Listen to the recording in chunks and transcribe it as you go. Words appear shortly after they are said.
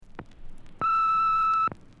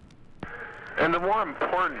And the more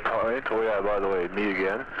important point, oh yeah, by the way, me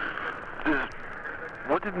again, is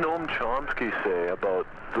what did Noam Chomsky say about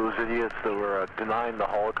those idiots that were denying the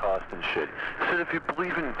Holocaust and shit? He said if you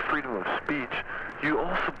believe in freedom of speech, you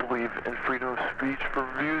also believe in freedom of speech for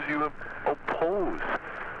views you oppose.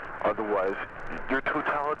 Otherwise, you're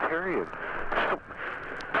totalitarian. So,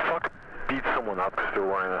 fuck, beat someone up because they're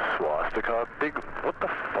wearing a swastika. What the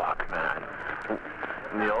fuck, man?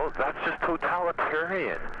 You know, that's just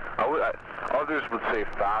totalitarian. Others would say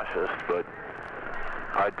fascist, but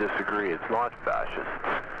I disagree. It's not fascist.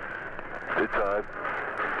 It's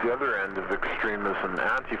the other end of extremism,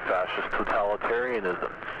 anti-fascist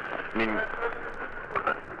totalitarianism. I mean,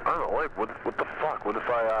 I don't know, like, what the fuck? What if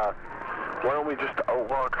why don't we just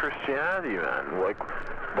outlaw Christianity, man? Like,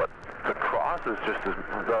 what, the cross is just as,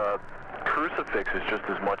 the crucifix is just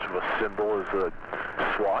as much of a symbol as a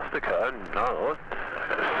swastika, and I don't know,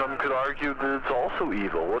 some could argue that it's also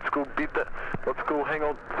evil. Let's go hang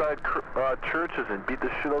outside churches and beat the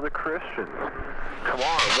shit out of Christians. Come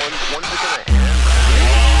on, when's it gonna end?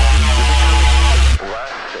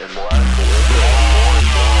 Less and less liberal, more and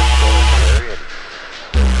more authoritarian.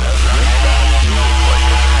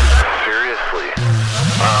 Seriously.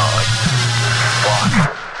 Fuck.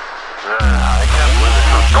 I can't believe it.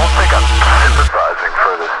 Don't think I'm sympathizing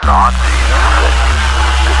for this Nazi thing.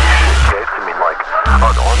 Shit, I mean, like, I'm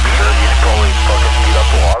sure he's probably fucking beat up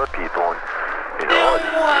a lot of people, and,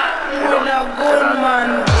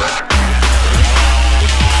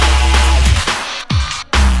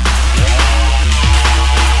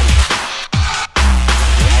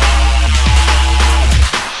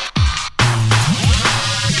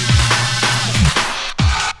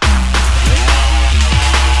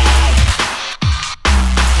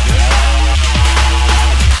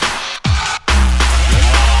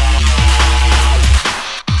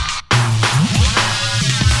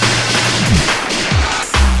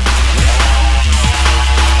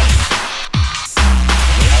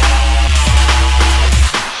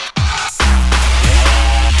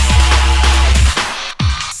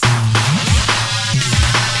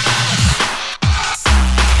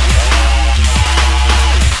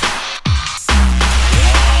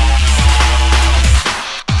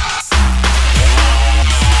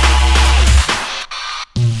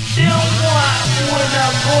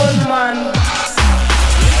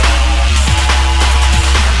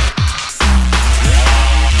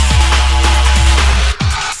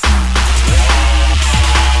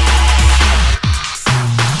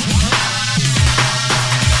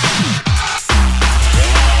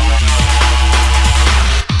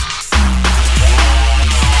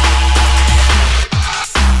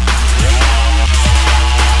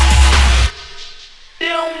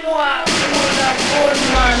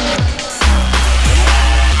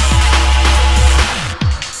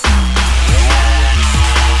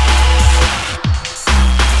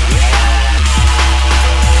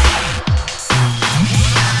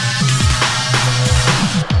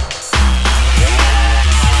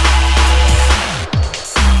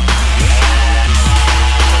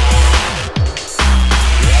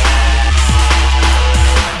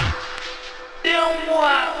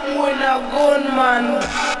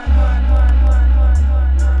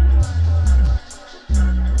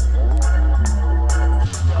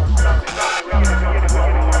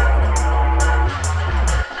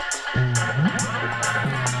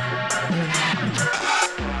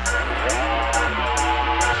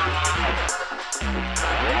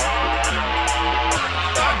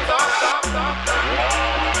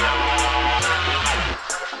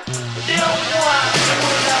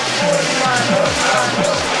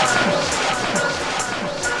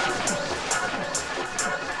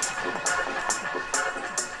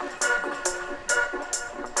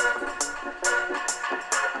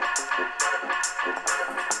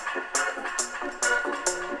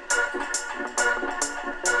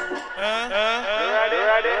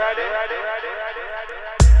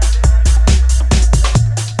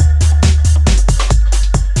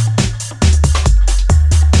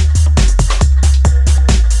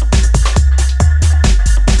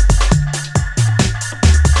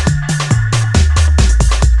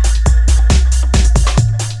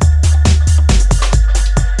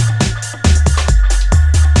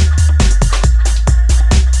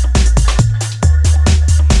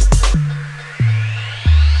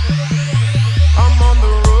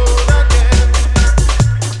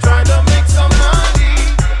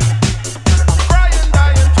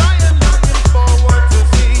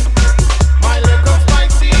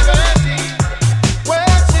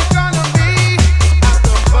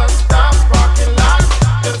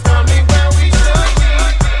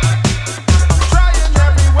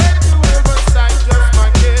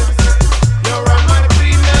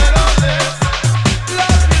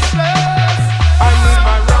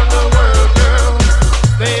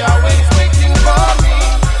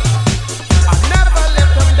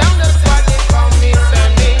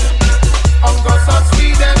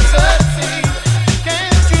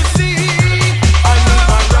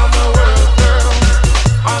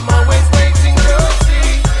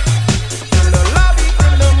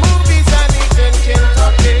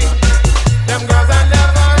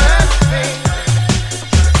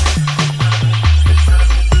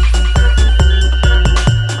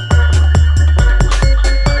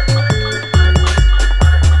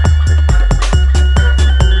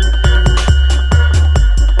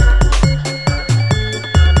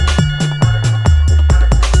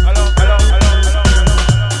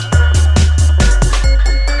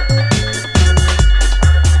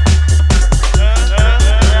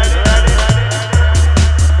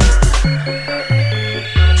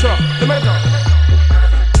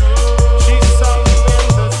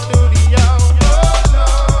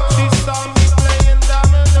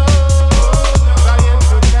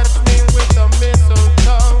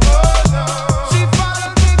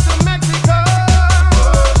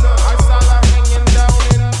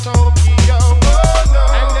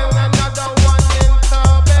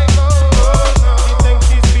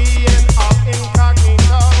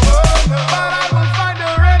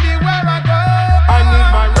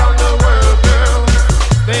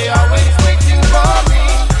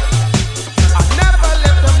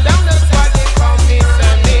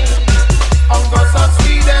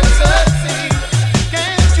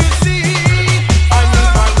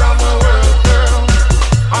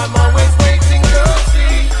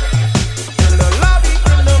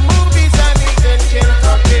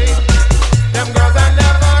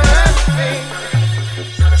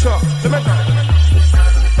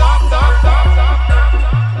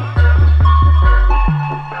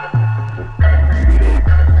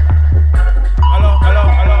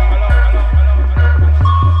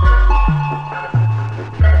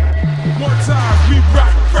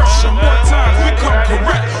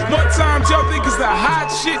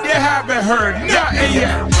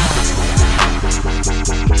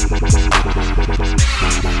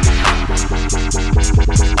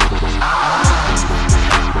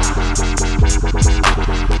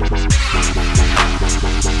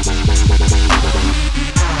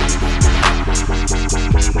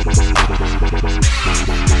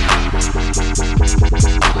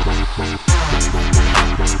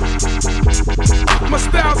 My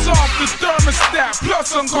style's off the thermostat,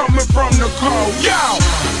 plus I'm coming from the cold. Yo!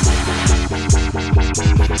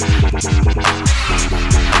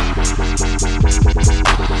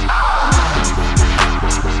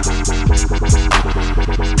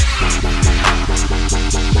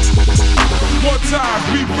 More times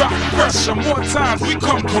we rock pressure, more times we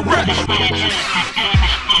come correct.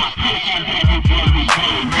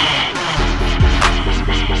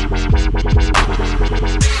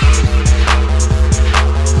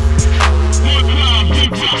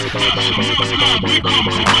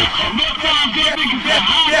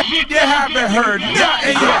 You haven't heard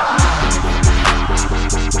nothing yet.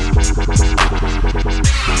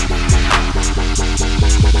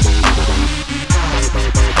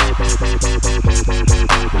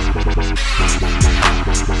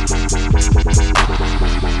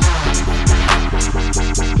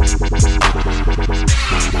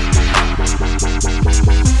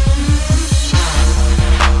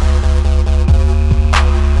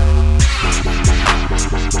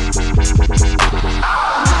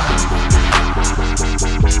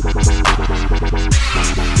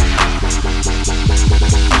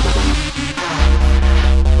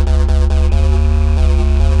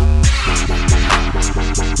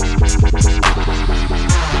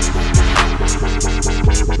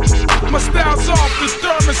 My style's off the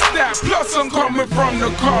thermostat, plus I'm coming from the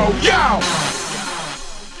cold. Yo!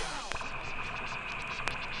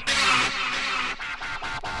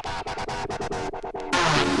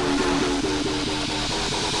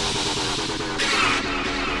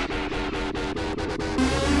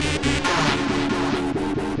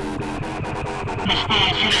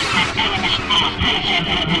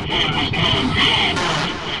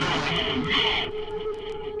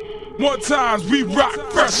 More times we rock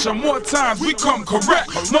pressure, more times we come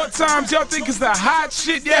correct. More times y'all think it's the hot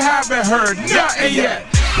shit, you haven't heard nothing yet.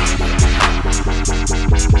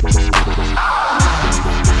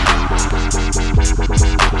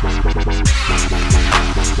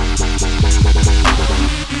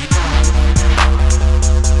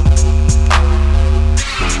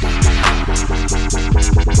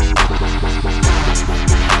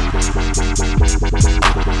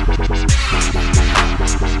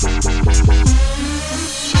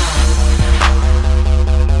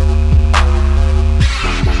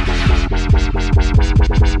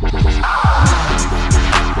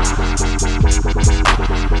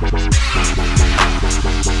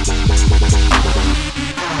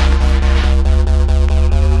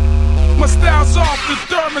 My style's off the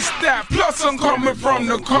thermostat, plus I'm coming from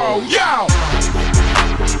the cold. Yo!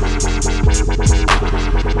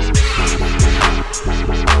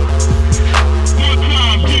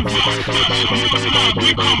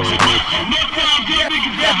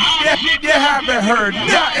 You haven't heard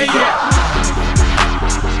nothing yet.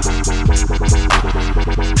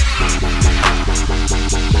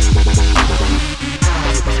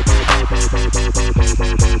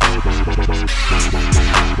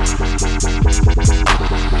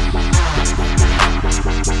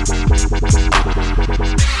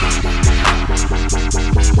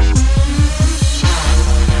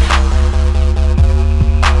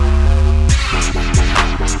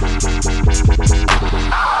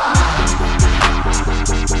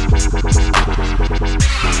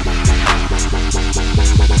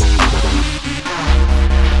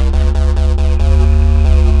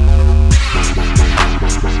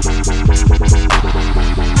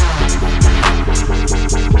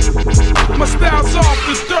 My style's off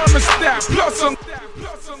the thermostat, plus I'm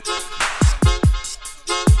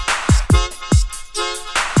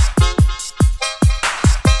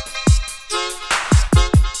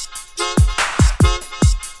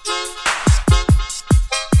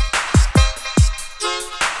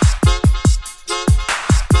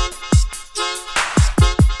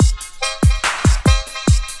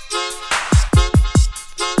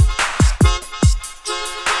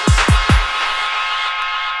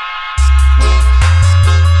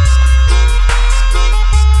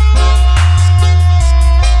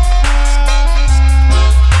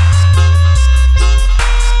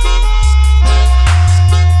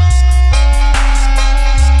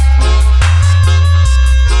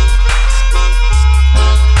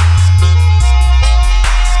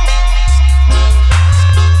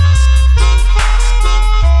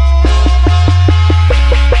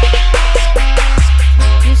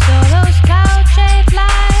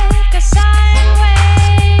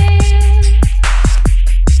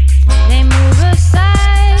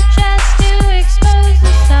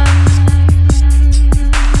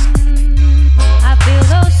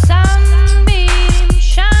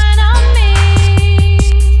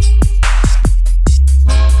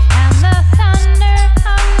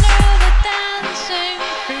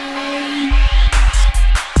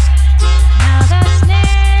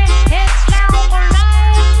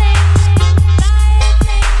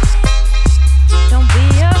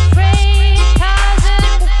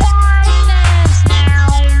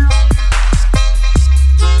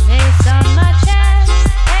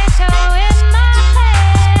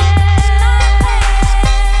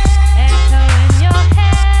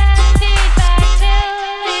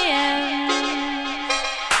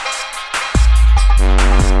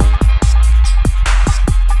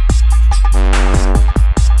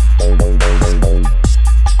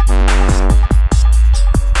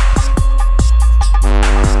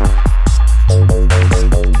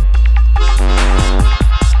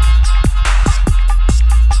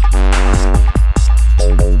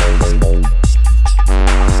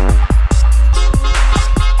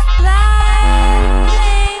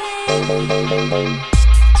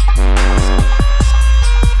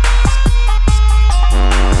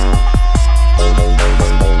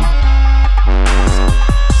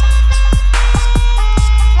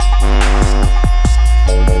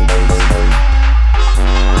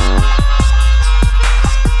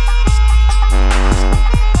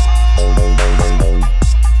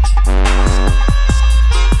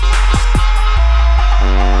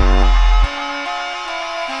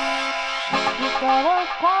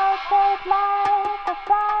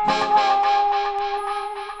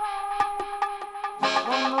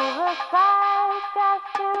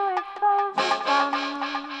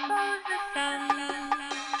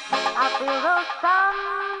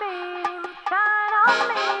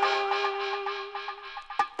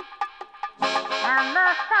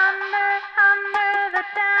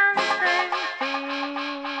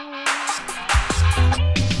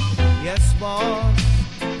Yes, boss.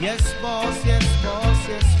 Yes, boss. Yes, boss.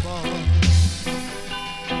 Yes, boss.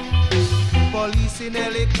 Police in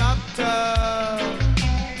helicopter,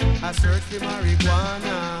 a search for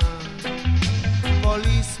marijuana.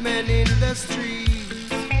 Policemen in the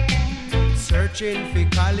streets, searching for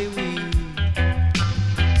cali weed.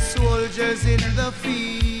 Soldiers in the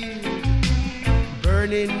field,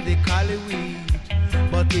 burning the cali weed.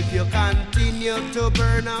 But if you continue to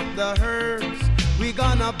burn up the herbs, we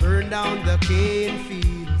gonna burn down the cane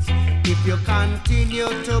fields. If you continue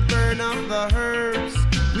to burn up the herbs,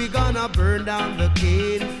 we gonna burn down the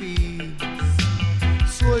cane fields.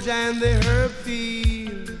 Soldier in the herb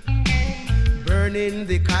field, burning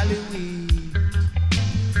the cali weed.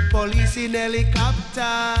 Police in helicopter,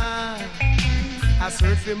 a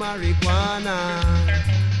search for marijuana.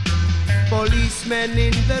 Policemen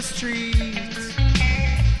in the streets,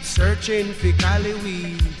 searching for cali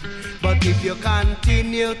weed. But if you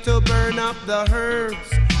continue to burn up the herbs,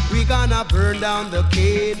 we gonna burn down the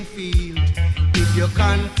cane field. If you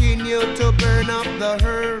continue to burn up the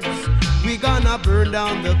herbs, we gonna burn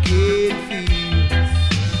down the cane fields.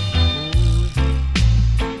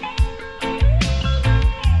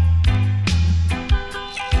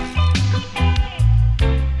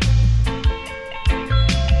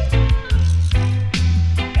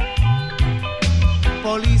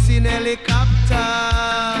 Police in helicopter,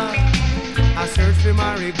 a search for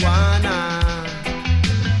marijuana.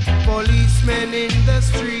 Policemen in the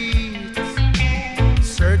streets,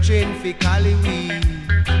 searching for cali weed.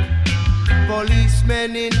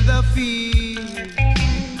 Policemen in the field,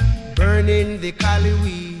 burning the cali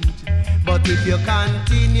weed. But if you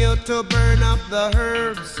continue to burn up the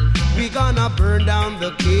herbs, we gonna burn down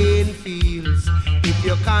the cane fields. If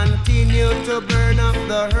you continue to burn up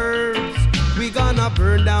the herbs, we gonna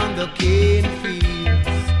burn down the cane fields.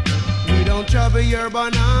 We don't trouble your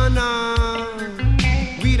banana,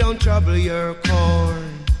 we don't trouble your corn.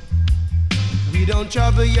 We don't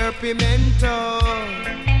trouble your pimento,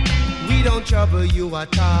 we don't trouble you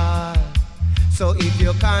at all. So if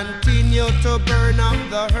you continue to burn up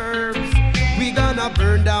the herbs, we gonna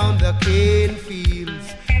burn down the cane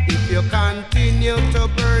fields. If you continue to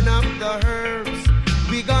burn up the herbs,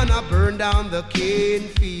 we gonna burn down the cane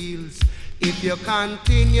fields. If you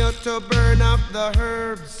continue to burn up the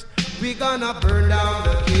herbs, we gonna burn down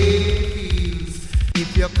the cane fields.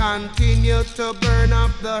 If you continue to burn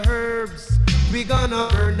up the herbs, we gonna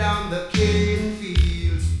burn down the cane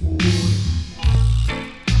fields.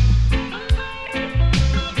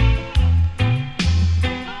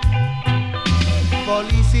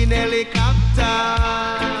 Police in helicopter,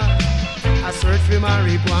 a search for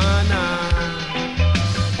marijuana.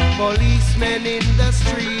 Policemen in the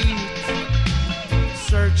streets,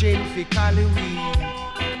 searching for cali weed.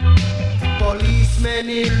 Policemen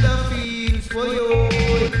in the fields for you,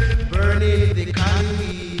 burning the cali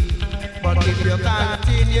weed. But if you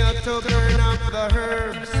continue to burn up the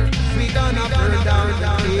herbs, we gonna burn down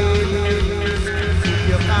the fields. If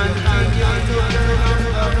you continue to burn up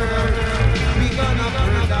the herbs, we gonna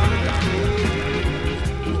burn down the fields.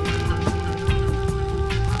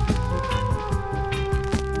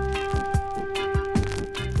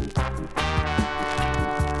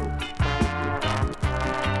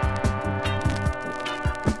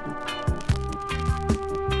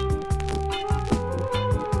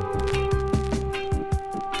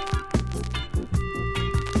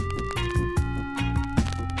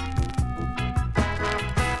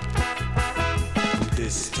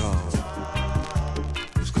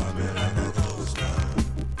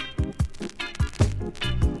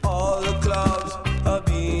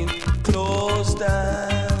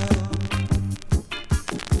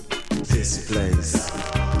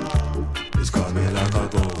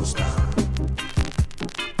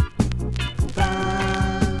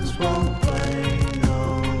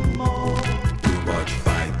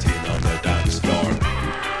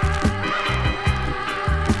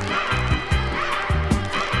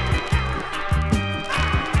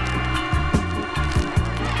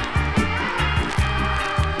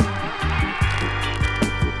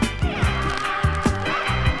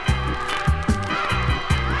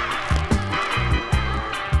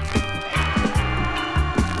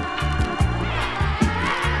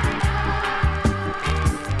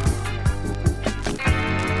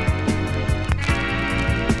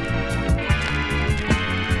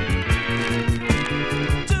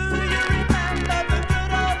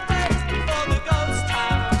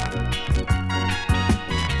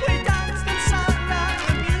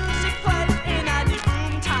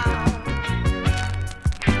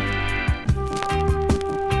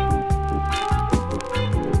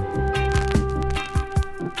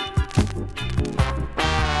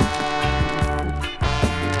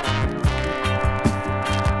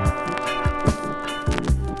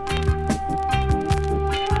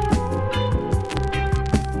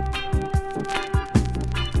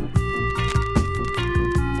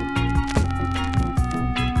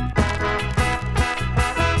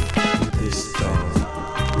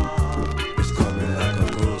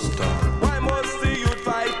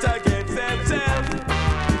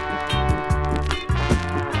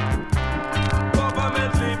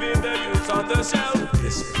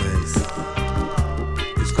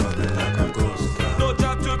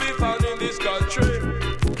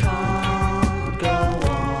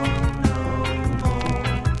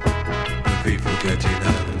 get you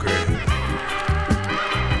down great.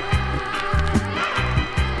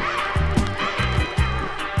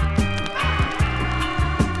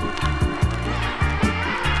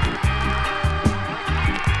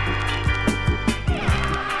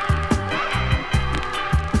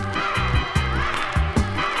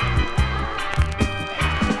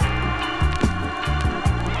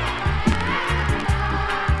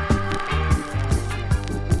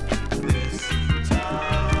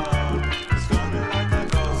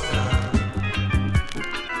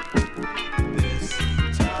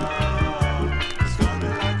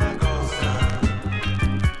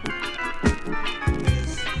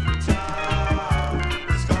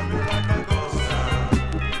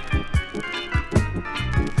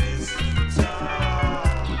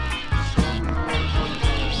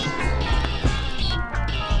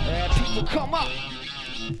 Come up.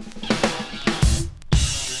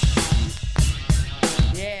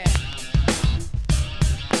 Yeah.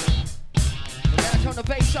 We gotta turn the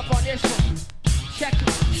bass up on this one. Check it.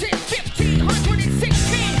 Since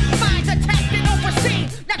 1516, minds attacked and overseen.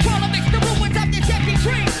 Now call them mix the ruins of this empty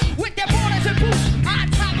dream. With their borders and boots on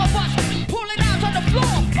top of us. Pulling out on the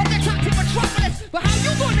floor of the toxic metropolis. But how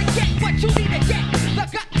you gonna get what you need to get? The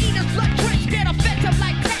gut eaters, blood drenched, get offensive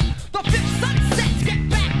like that. The fifth sunsets get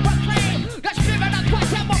back proclaimed. The spirit of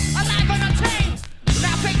Guatemala alive and untamed.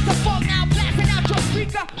 Now face the fog, now blasting out your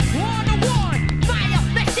speaker. War to war, Maya,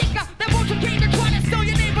 Mexica. They won't you came to try to steal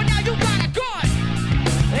your name, but now you got a gun.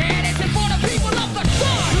 And this is for the people of the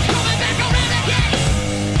sun. Who's coming back around again?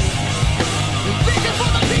 This is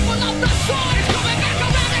for the people of the sun. It's coming back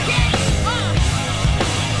around again.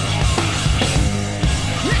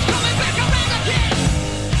 It's coming back around again.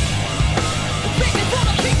 This is for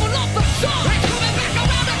the people of the sun. It's coming back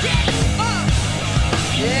around again.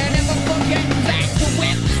 Yeah, never forget that. The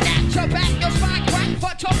whip, snap your back, your spine crack,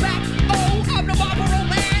 but your back. Oh, I'm the Marlboro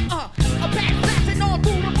man. A back blasting all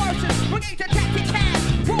through the verses. Bringing to tactic cash.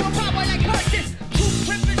 Roll power like curses. Two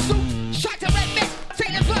tripping suit. Shot to red mist.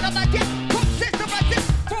 Take the blood of the death. Cook system resist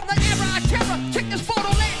from the era of terror. Check this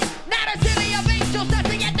photo lens. Not a city of angels.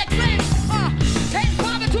 Nothing at the cleanse. Head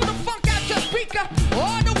bobbing to the funk out your speaker.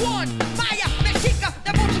 On the one. Maya, Mexica.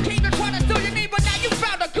 The motion came to try to steal your name, but now you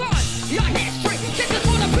found a gun. Your history. This is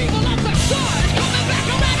for the people of the sun. It's coming back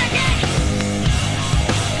around again.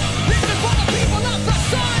 This is for the people of the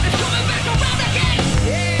sun. It's coming back around again.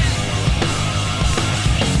 Yeah.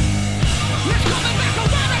 It's coming back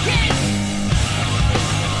around again.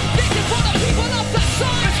 This is for the people of the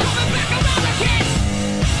sun. It's coming back around again.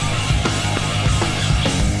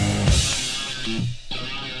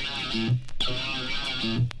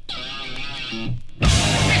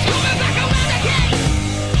 It's coming back around again.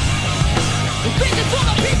 This is for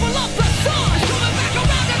the people of the sun. It's coming back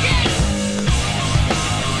around again.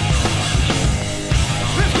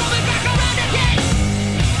 It's coming back around again.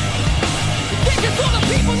 This is for the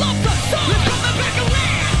people of the sun. It's coming back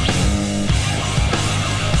around.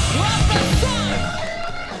 Of the sun.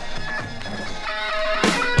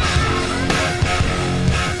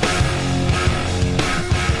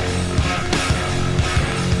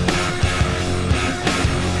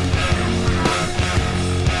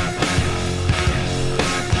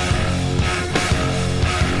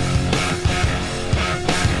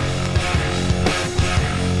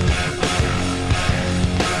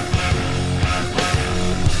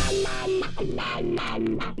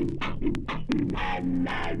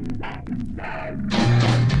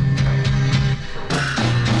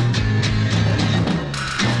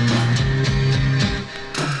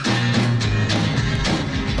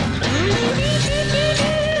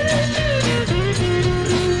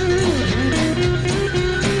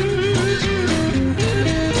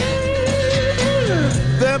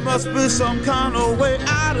 There must be some kind of way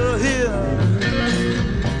out of here.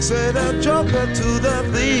 Say the joker to the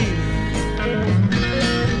thief.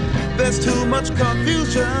 There's too much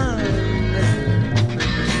confusion.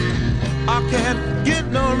 I can't get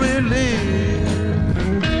no relief.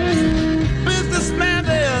 Businessman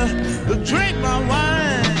there, drink my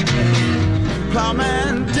wine.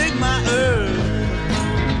 Plowman, dig my earth.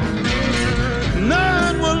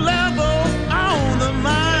 None will level on the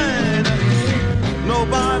mine.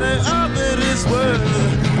 Nobody of it is worth.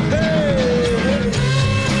 Hey.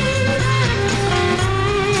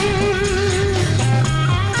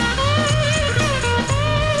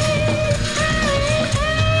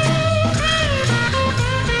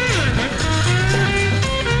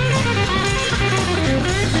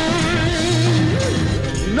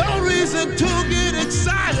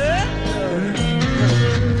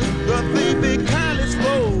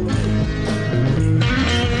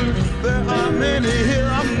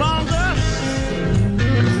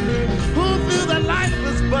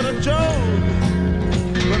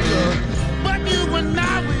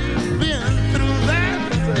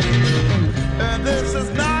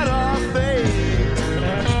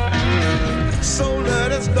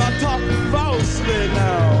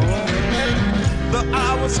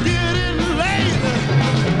 it's getting late.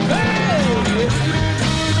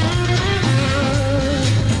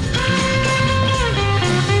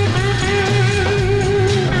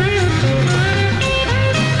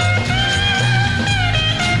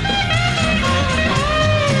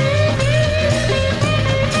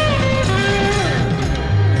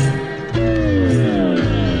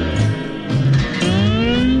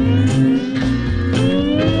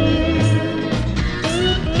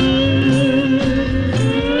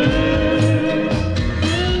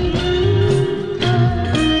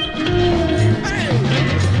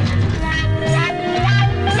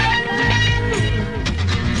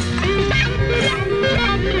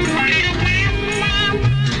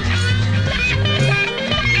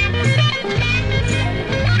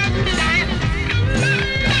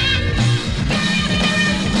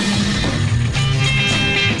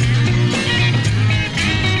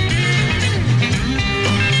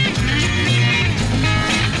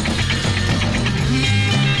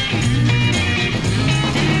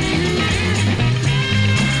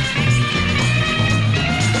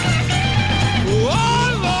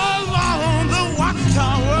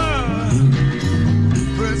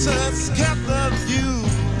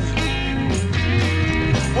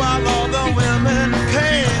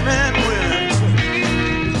 Hey!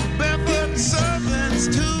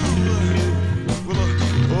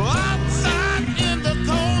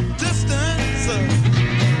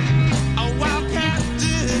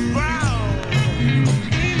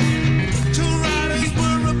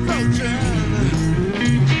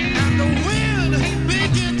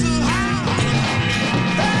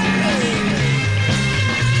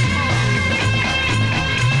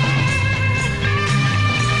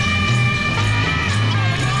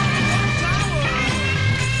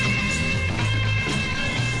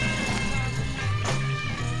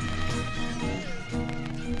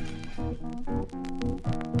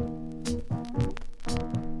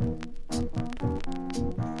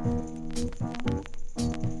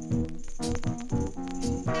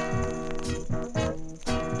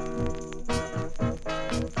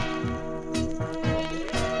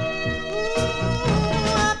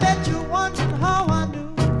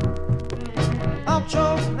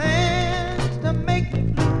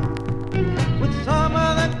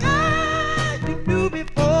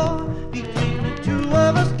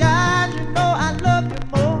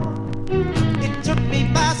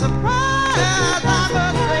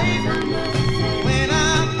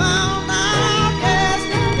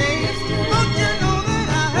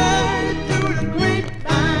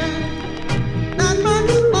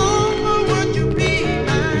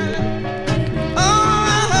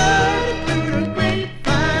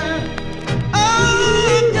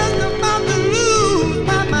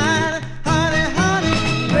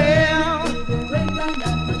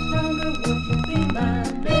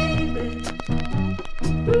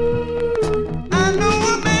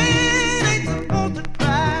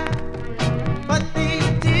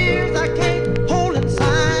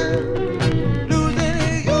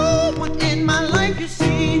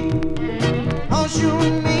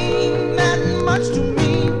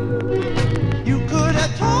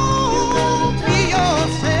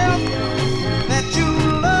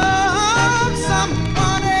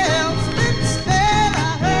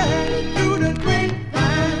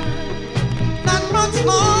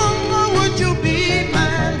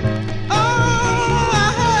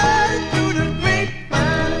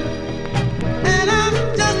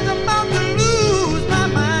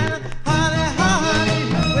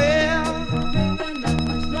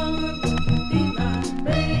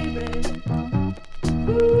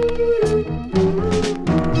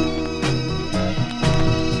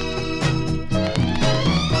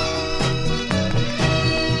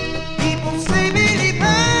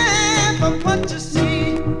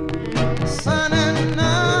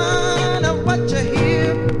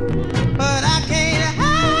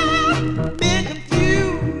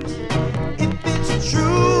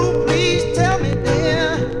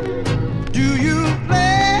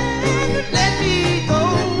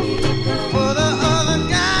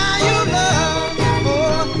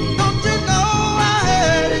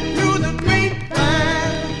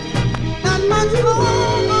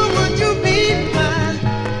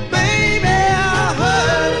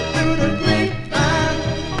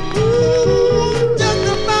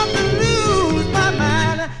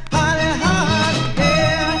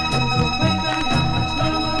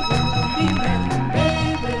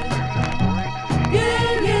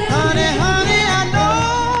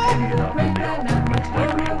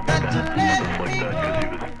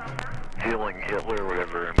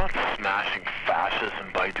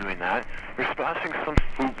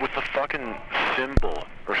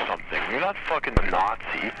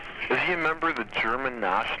 member of the German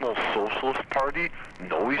National Socialist Party?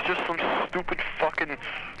 No, he's just some stupid fucking,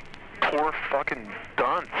 poor fucking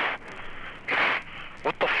dunce.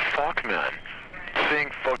 What the fuck, man? Saying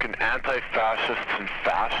fucking anti-fascists and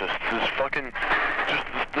fascists is fucking just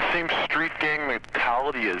the same street gang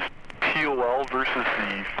mentality as POL versus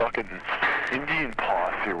the fucking Indian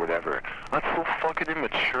posse or whatever. That's so fucking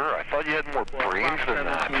immature. I thought you had more brains than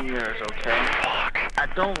that. 17 years, okay? Fuck. I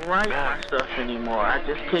don't write my stuff anymore. I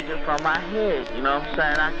just take it from my head. You know what I'm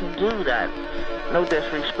saying? I can do that. No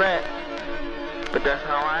disrespect, but that's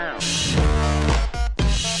how I am.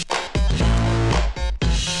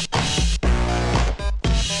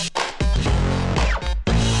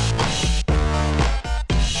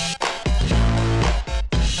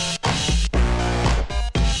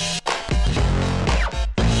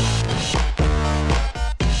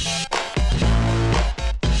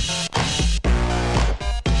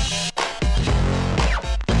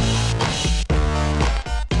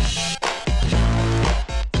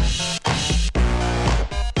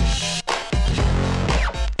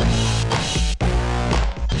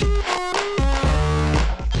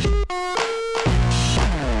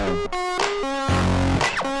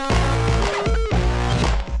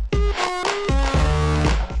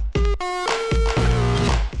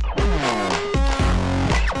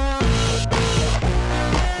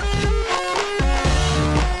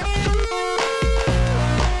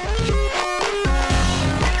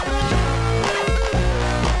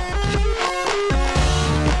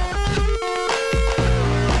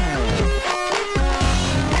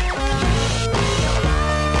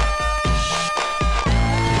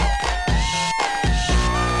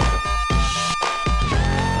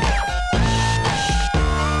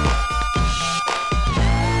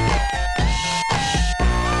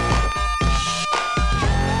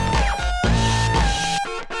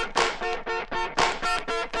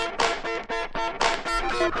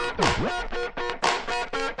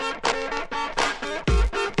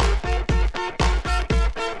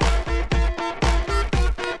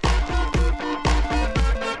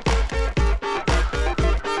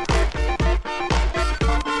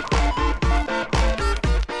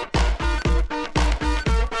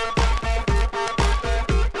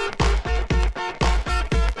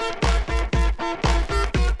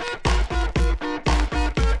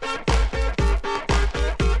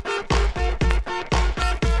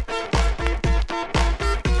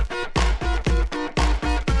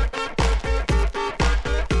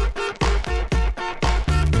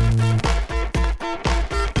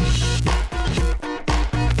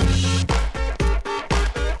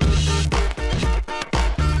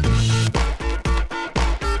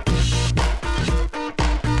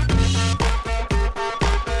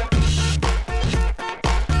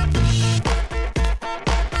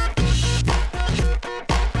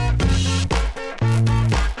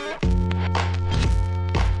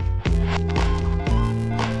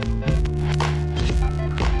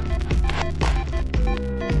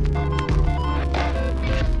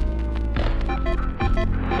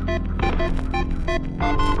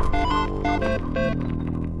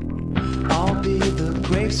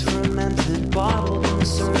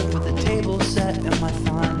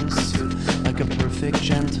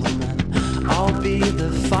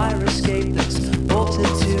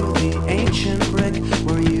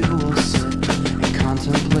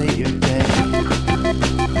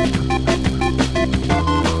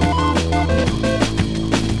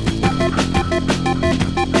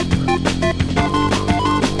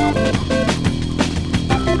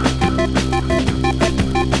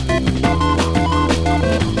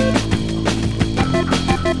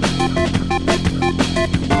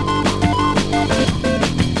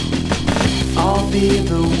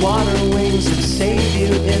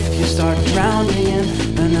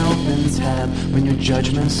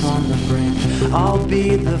 Judgments on the brink. I'll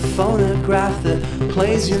be the phonograph that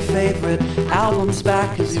plays your favorite albums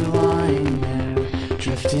back as you're lying there,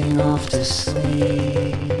 drifting off to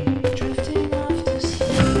sleep.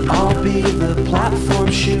 I'll be the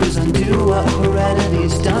platform shoes, undo what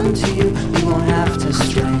heredity's done to you. You won't have to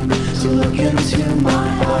strain to look into my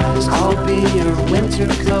eyes. I'll be your winter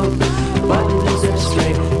coat, buttoned and zipped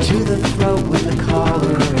straight to the throat with the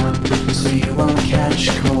collar up, so you won't catch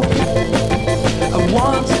cold. I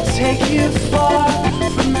want to take you far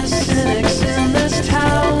from the cynics in this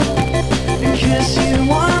town and kiss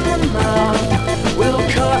you on the mouth. We'll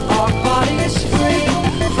cut our bodies free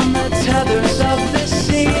from the tethers of this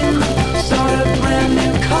scene. Start a brand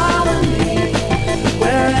new colony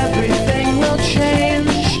where everything will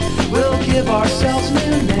change. We'll give ourselves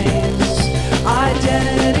new names,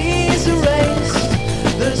 identities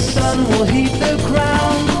erased. The sun will heat the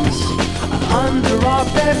ground. under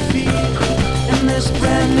off their feet in this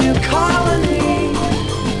brand new colony.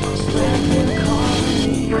 This brand new colony.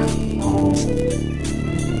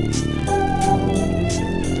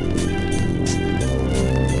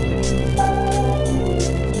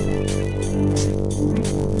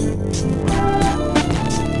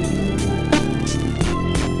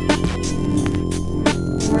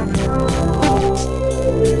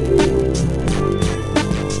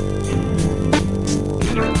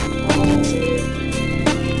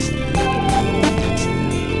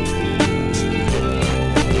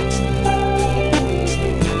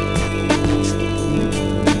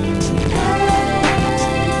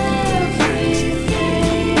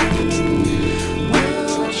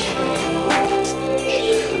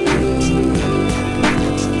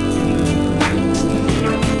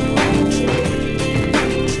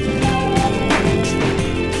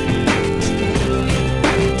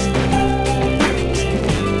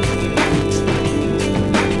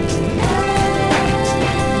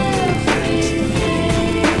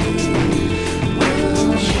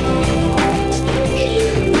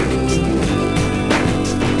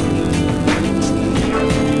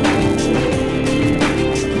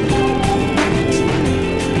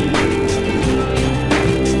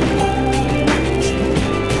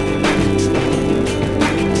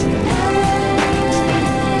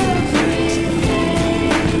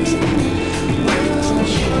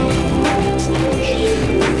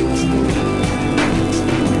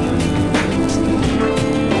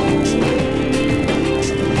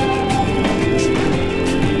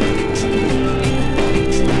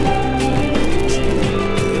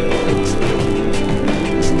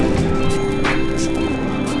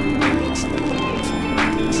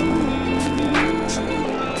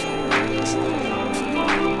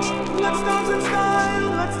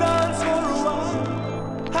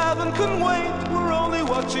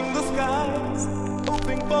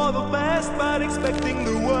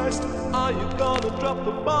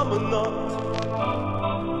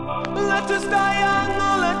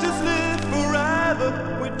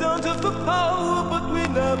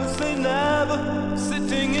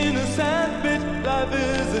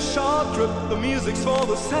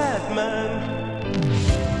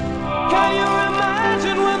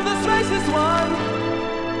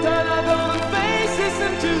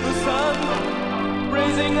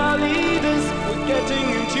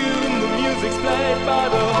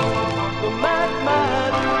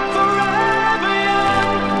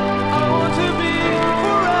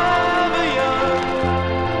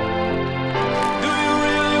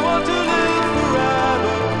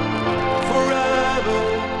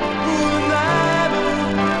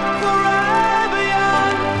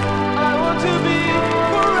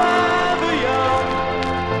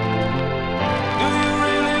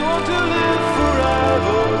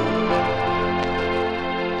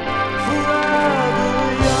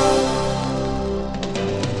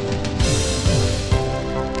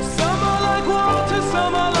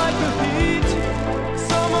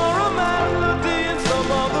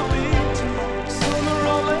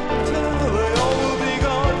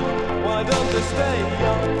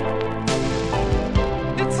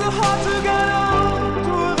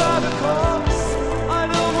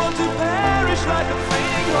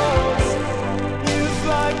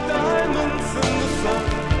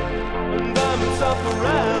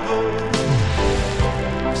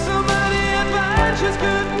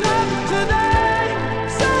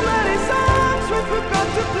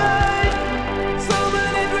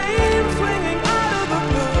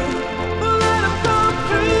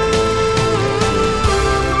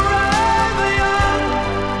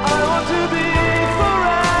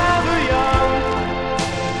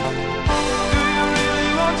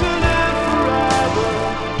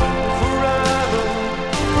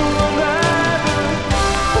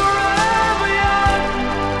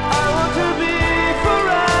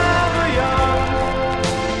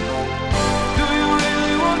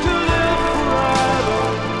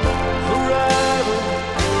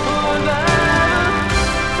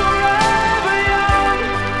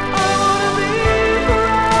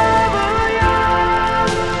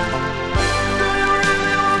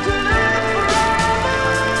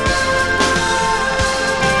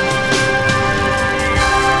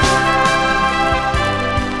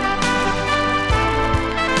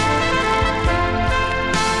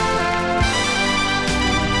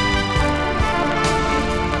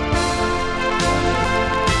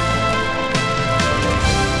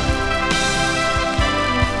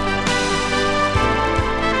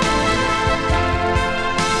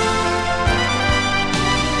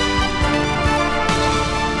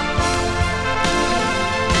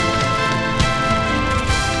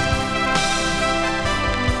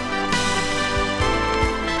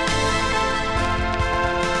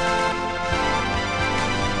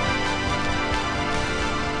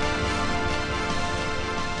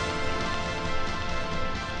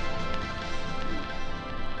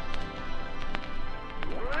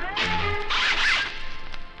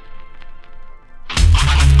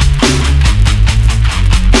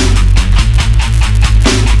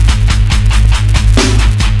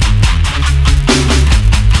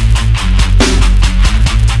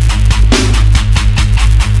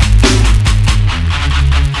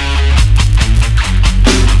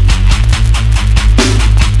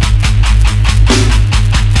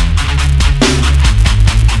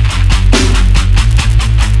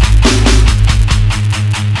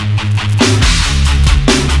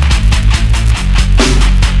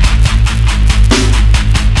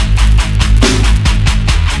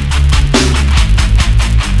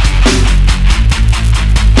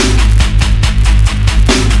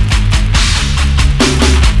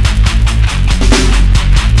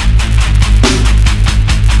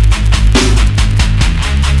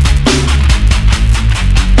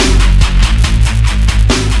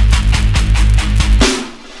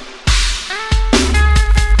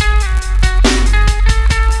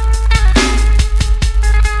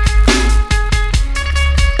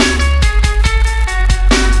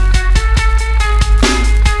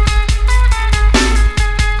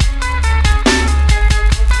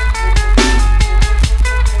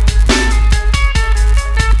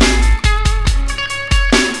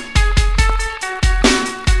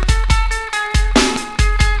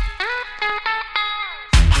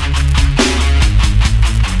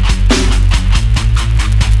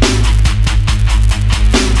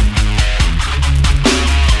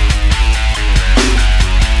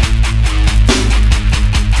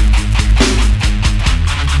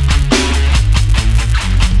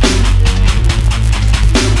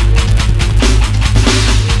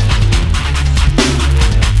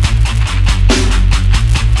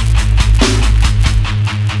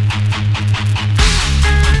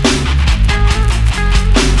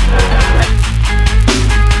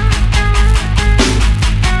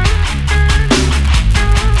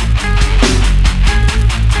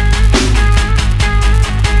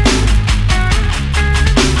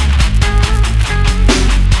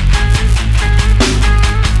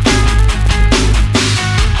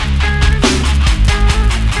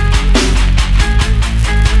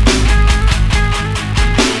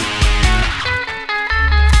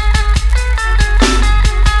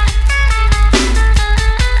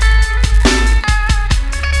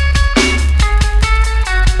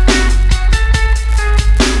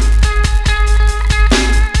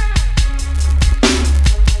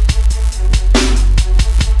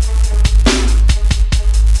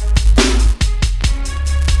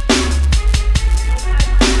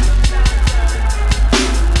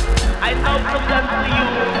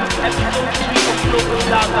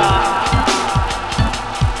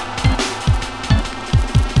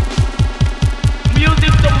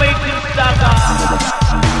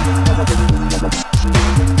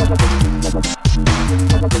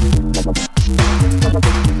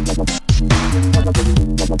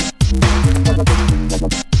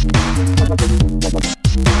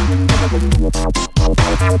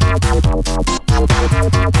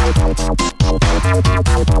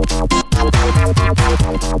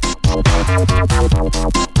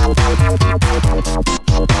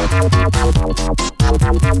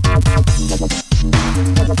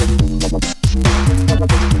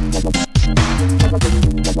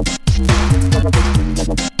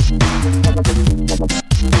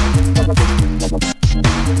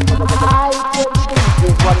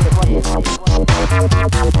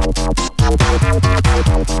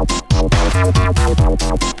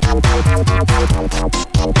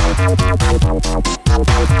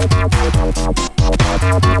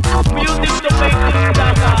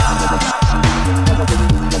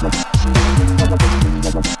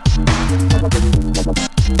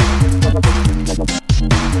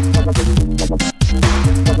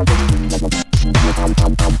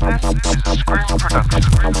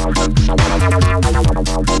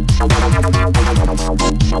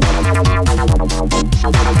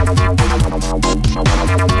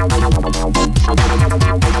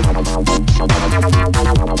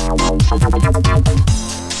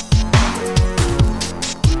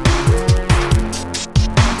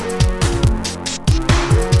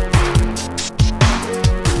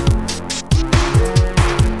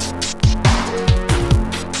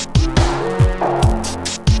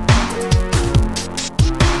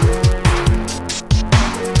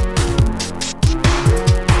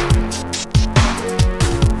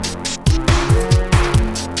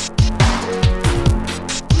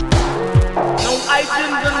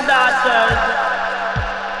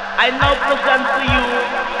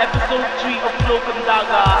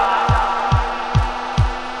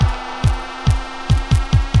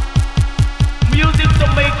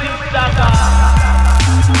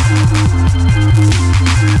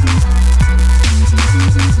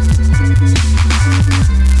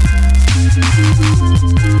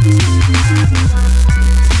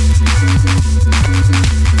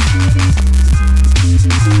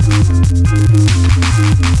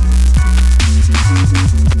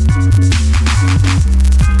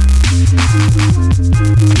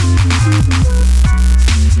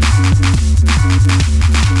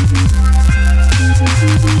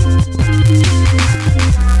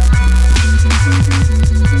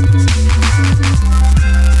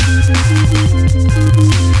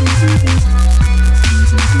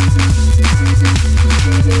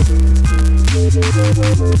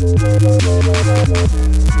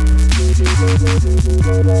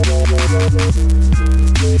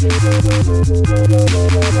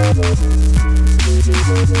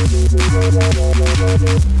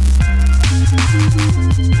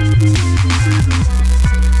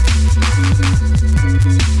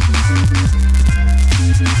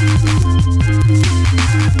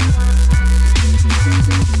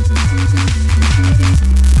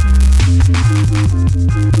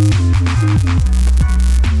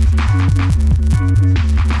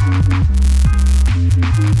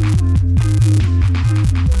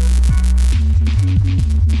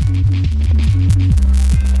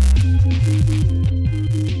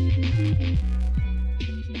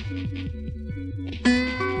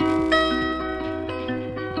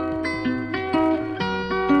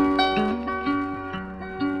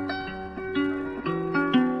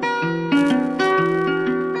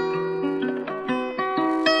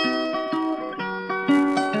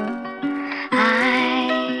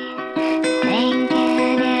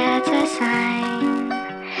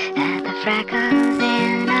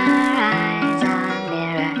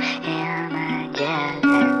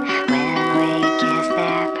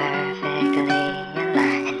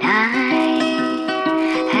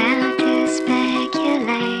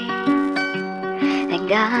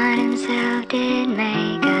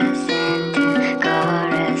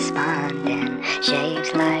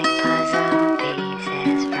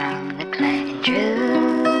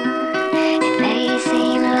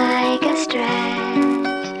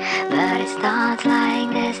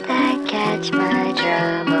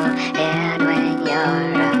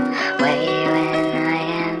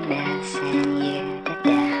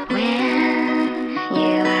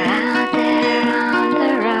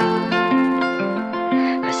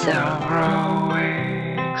 So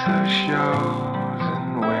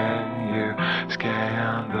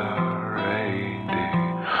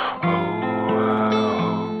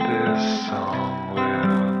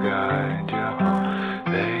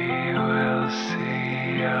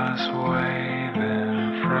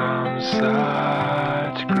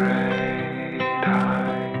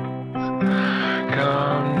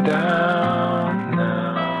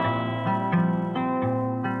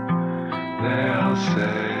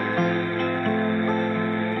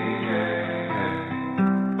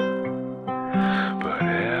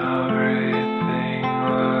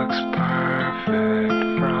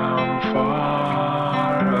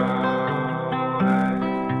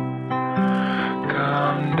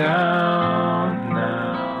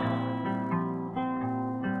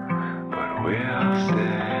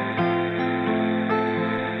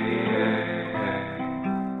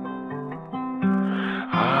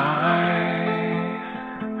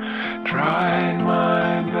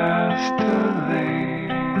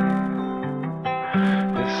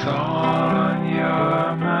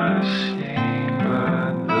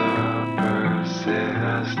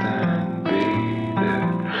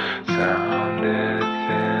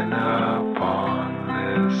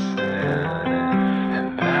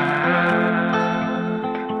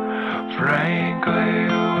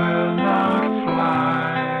frankly will not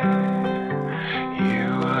fly. You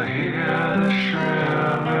will hear the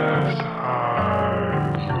shrillers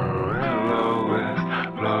hearts low with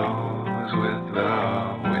blows with the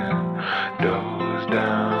wind goes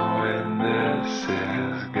down when this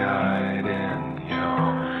is guiding you.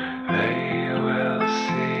 They will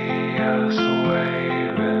see us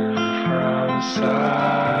waving from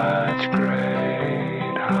such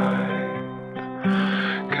great heights.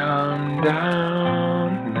 Come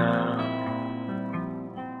down now,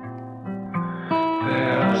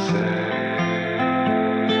 they'll say.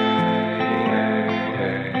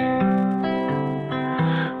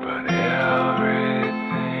 But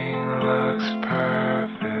everything looks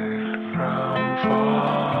perfect from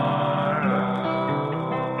far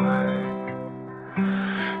away.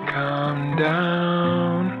 Come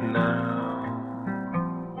down now,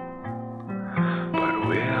 but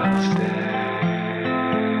we'll stay.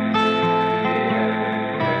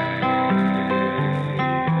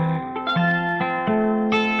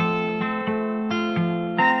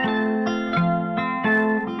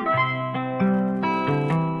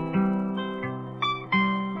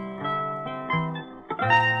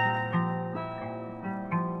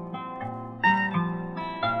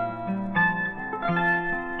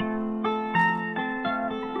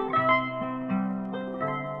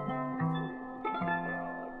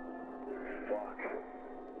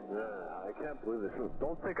 Yeah, I can't believe this.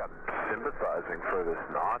 Don't think I'm sympathizing for this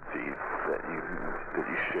Nazi that you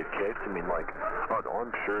shit kicked. I mean, like, oh,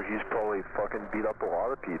 I'm sure he's probably fucking beat up a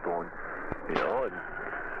lot of people, and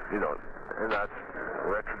and that's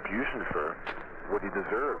retribution for what he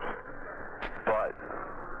deserves. But